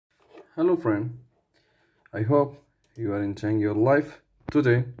Hello friend, I hope you are enjoying your life.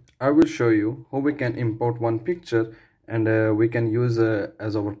 Today I will show you how we can import one picture and we can use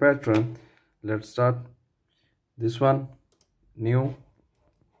as our pattern. Let's start. This one, new.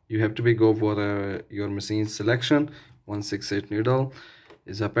 You have to be go for your machine selection. 168 needle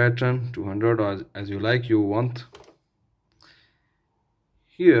is a pattern, 200 or as you like you want.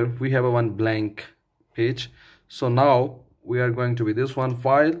 Here we have a one blank page. So now we are going to be this one,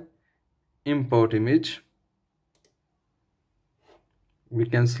 file, import image. We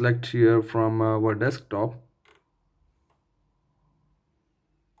can select here from our desktop.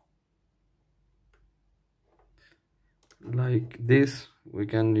 Like this, we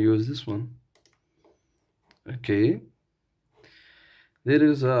can use this one. Okay, there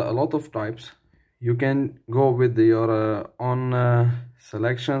is a lot of types. You can go with your own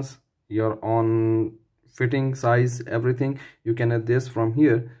selections, your own fitting size, everything. You can add this from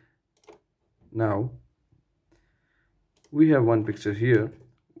here. Now we have one picture here.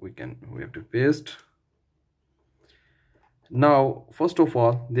 We have to paste. Now first of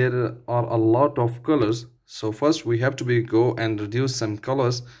all, there are a lot of colors, so first we have to go and reduce some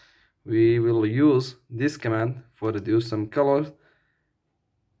colors. We will use this command for reduce some colors.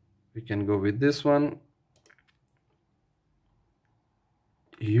 We can go with this one.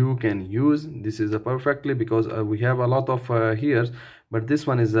 You can use this is a perfectly because we have a lot of here, but this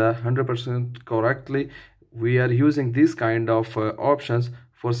one is 100% correctly. We are using this kind of options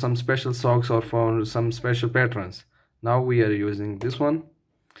for some special socks or for some special patterns. Now we are using this one.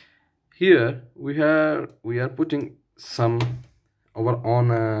 Here we are putting some our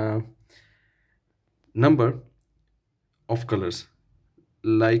own number of colors.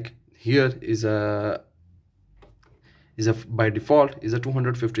 Like here is a by default is a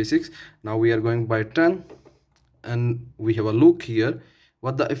 256. Now we are going by 10, and we have a look here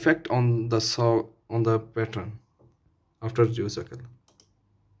what the effect on the pattern after reduce a color.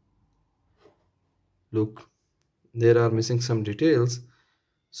 Look, there are missing some details.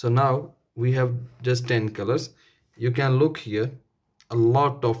 So now we have just 10 colors. You can look here, a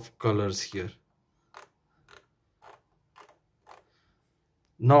lot of colors here.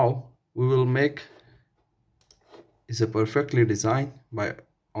 Now we will make is a perfectly designed by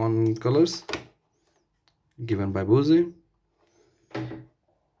on colors given by Bose.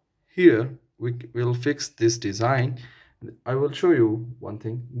 Here we will fix this design. I will show you one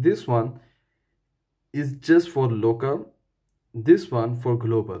thing. This one is just for local, this one for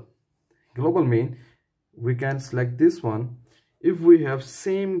global. Global mean we can select this one. If we have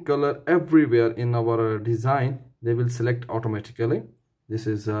same color everywhere in our design, they will select automatically. This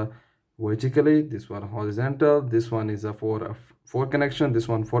is vertically, this one horizontal, this one is a for 4 connection, this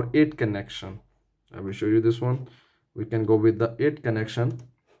one for 8 connection. I will show you this one. We can go with the 8 connection.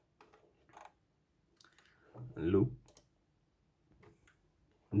 Look,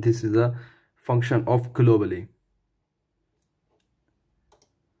 this is a function of globally.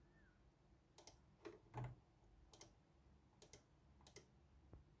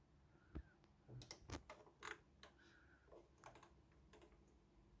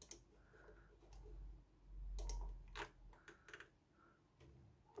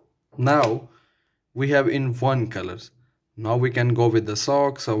 Now we have in one colors. Now we can go with the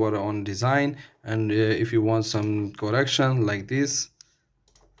socks, our own design, and if you want some correction like this,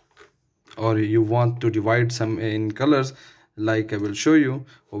 or you want to divide some in colors, like I will show you,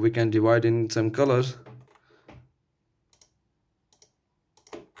 or we can divide in some colors.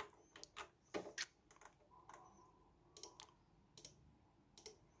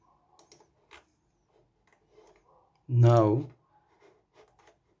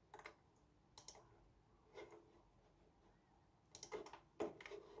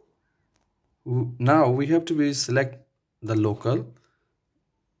 Now we have to be select the local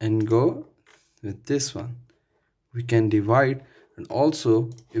and go with this one. We can divide, and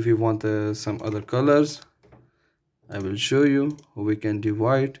also if you want some other colors, I will show you how we can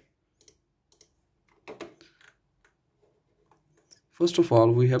divide. First of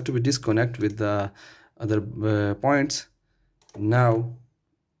all, we have to be disconnect with the other points. Now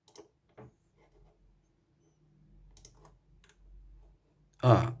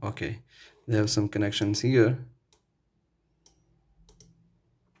okay, they have some connections here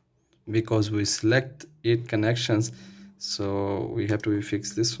because we select 8 connections, so we have to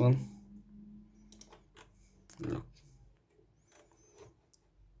fix this one. Look,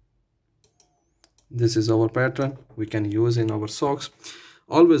 this is our pattern we can use in our socks.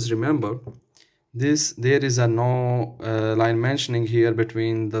 Always remember this, there is a no line mentioning here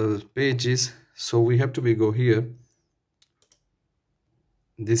between the pages, so we have to go here.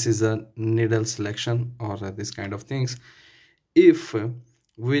 this is a needle selection or this kind of things. If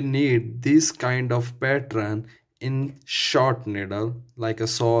we need this kind of pattern in short needle like a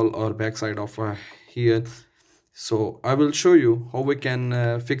sole or backside of here, so I will show you how we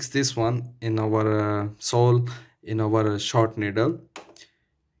can fix this one in our sole in our short needle.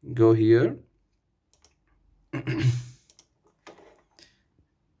 Go here.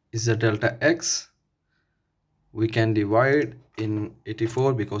 Is the delta X. We can divide in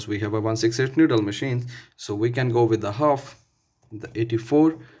 84 because we have a 168 needle machine, so we can go with the half the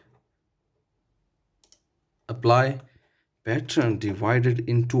 84. Apply pattern divided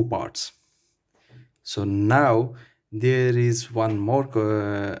in two parts. So now there is one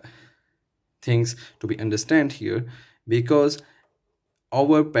more things to be understand here, because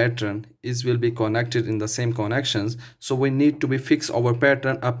our pattern will be connected in the same connections, so we need to be fix our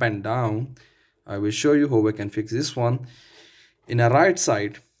pattern up and down. I will show you how we can fix this one. In a right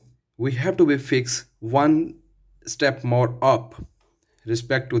side, we have to be fix one step more up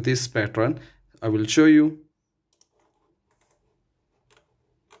respect to this pattern. I will show you.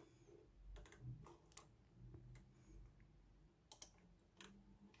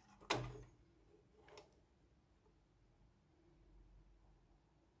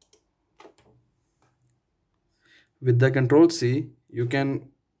 With the Control C, you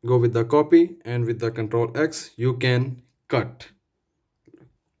can go with the copy, and with the Control X, you can cut.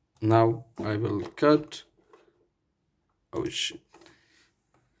 Now I will cut. Oh shit.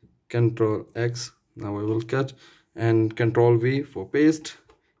 Control X. Now I will cut, and Control V for paste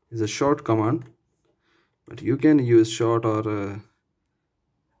is a short command, but you can use short or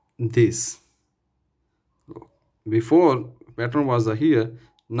this. Before pattern was here.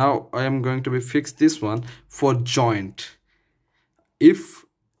 Now I am going to be fix this one for joint. If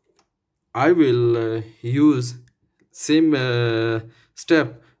I will use same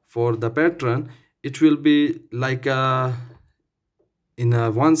step for the pattern, it will be like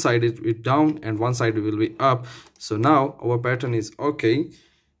in one side it down and one side will be up. So now our pattern is okay.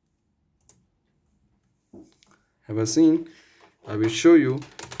 Have a seen? I will show you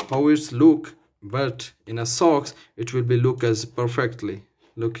how it's look, but in a socks it will be look as perfectly.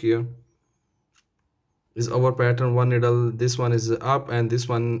 Look here is our pattern. One needle, this one is up and this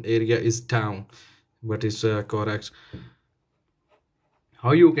one area is down, but it's correct.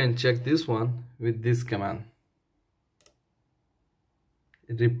 How you can check this one? With this command,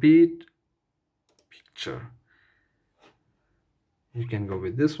 repeat picture. You can go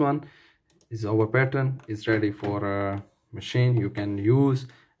with this one. Is our pattern is ready for a machine. You can use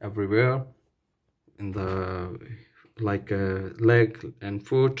everywhere in the like leg and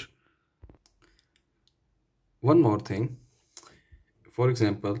foot. One more thing, for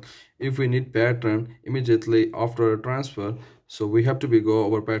example, if we need pattern immediately after a transfer, so we have to be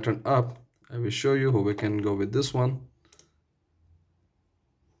go our pattern up. I will show you how we can go with this one.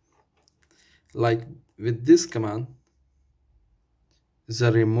 Like with this command is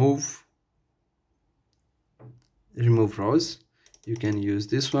a remove rows. You can use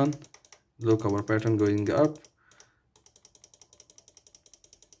this one. Look, our pattern going up.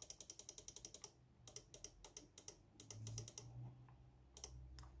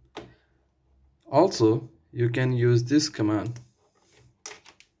 Also, you can use this command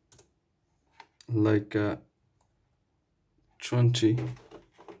like 20.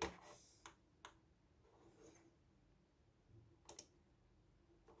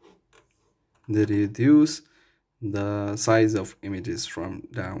 They reduce the size of images from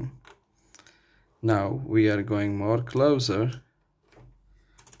down. Now we are going more closer,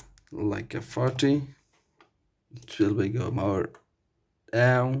 like a 40. It will be go more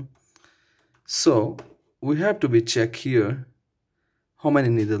down. So we have to be check here how many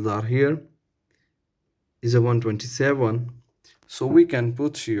needles are here. Is a 127, so we can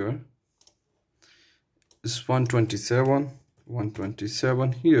put here is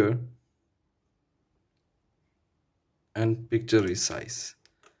 127 here, and picture resize.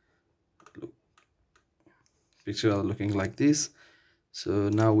 Look, picture are looking like this. So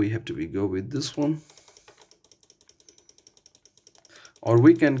now we have to be go with this one, or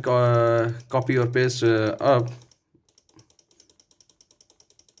we can copy or paste up.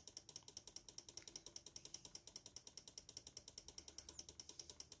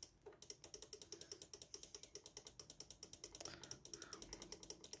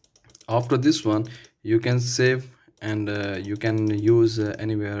 After this one, you can save, and you can use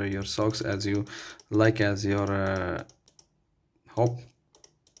anywhere your socks as you like, as your hop.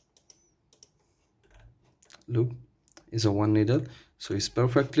 Look, is a one needle, so it's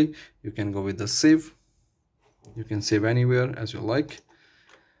perfectly. You can go with the save. You can save anywhere as you like.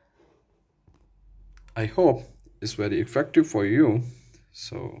 I hope it's very effective for you.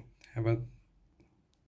 So have a